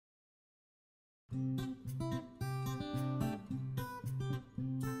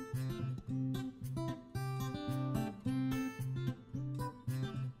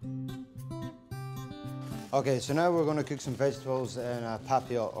Okay, so now we're going to cook some vegetables in a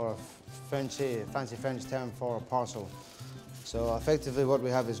papillote, or fancy French term for a parcel. So effectively what we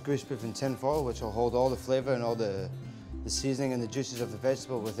have is greaseproof in tin foil, which will hold all the flavour and all the seasoning and the juices of the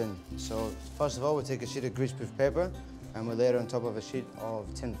vegetable within. So first of all, we take a sheet of greaseproof paper and we lay it on top of a sheet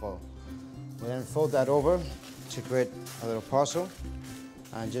of tin foil. We then fold that over to create a little parcel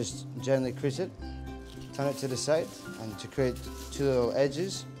and just gently crease it, turn it to the side, and to create two little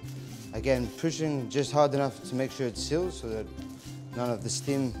edges. Again, pushing just hard enough to make sure it's sealed so that none of the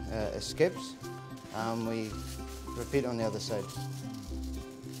steam escapes. And we repeat on the other side,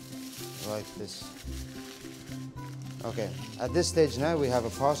 like this. Okay, at this stage now we have a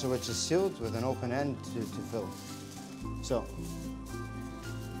parcel which is sealed with an open end to fill. So,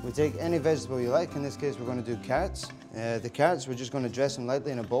 we take any vegetable you like. In this case we're going to do carrots. The carrots, we're just going to dress them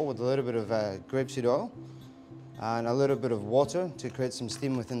lightly in a bowl with a little bit of grapeseed oil and a little bit of water to create some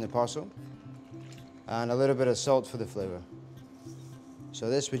steam within the parcel, and a little bit of salt for the flavour. So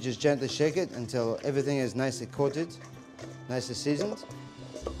this, we just gently shake it until everything is nicely coated, nicely seasoned,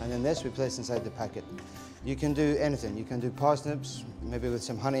 and then this we place inside the packet. You can do anything. You can do parsnips, maybe with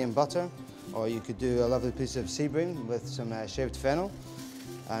some honey and butter, or you could do a lovely piece of sea bream with some shaved fennel.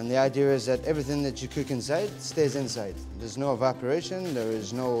 And the idea is that everything that you cook inside stays inside. There's no evaporation, there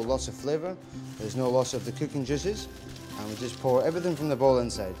is no loss of flavour, there's no loss of the cooking juices, and we just pour everything from the bowl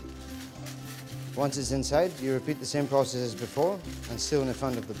inside. Once it's inside, you repeat the same process as before and seal in the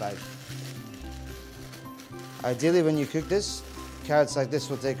front of the bag. Ideally, when you cook this, carrots like this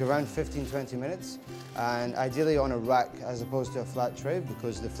will take around 15-20 minutes, and ideally on a rack as opposed to a flat tray,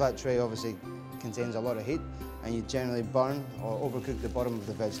 because the flat tray obviously contains a lot of heat and you generally burn or overcook the bottom of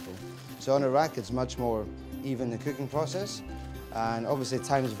the vegetable. So on a rack it's much more even, the cooking process, and obviously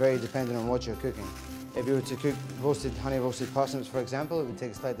time is very dependent on what you're cooking. If you were to cook honey roasted parsnips, for example, it would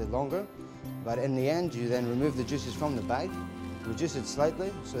take slightly longer, but in the end you then remove the juices from the bag, reduce it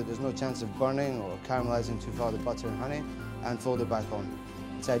slightly so that there's no chance of burning or caramelizing too far the butter and honey, and fold it back on.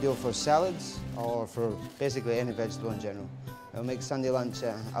 It's ideal for salads or for basically any vegetable in general. It'll make Sunday lunch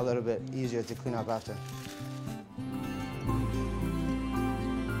a little bit easier to clean up after.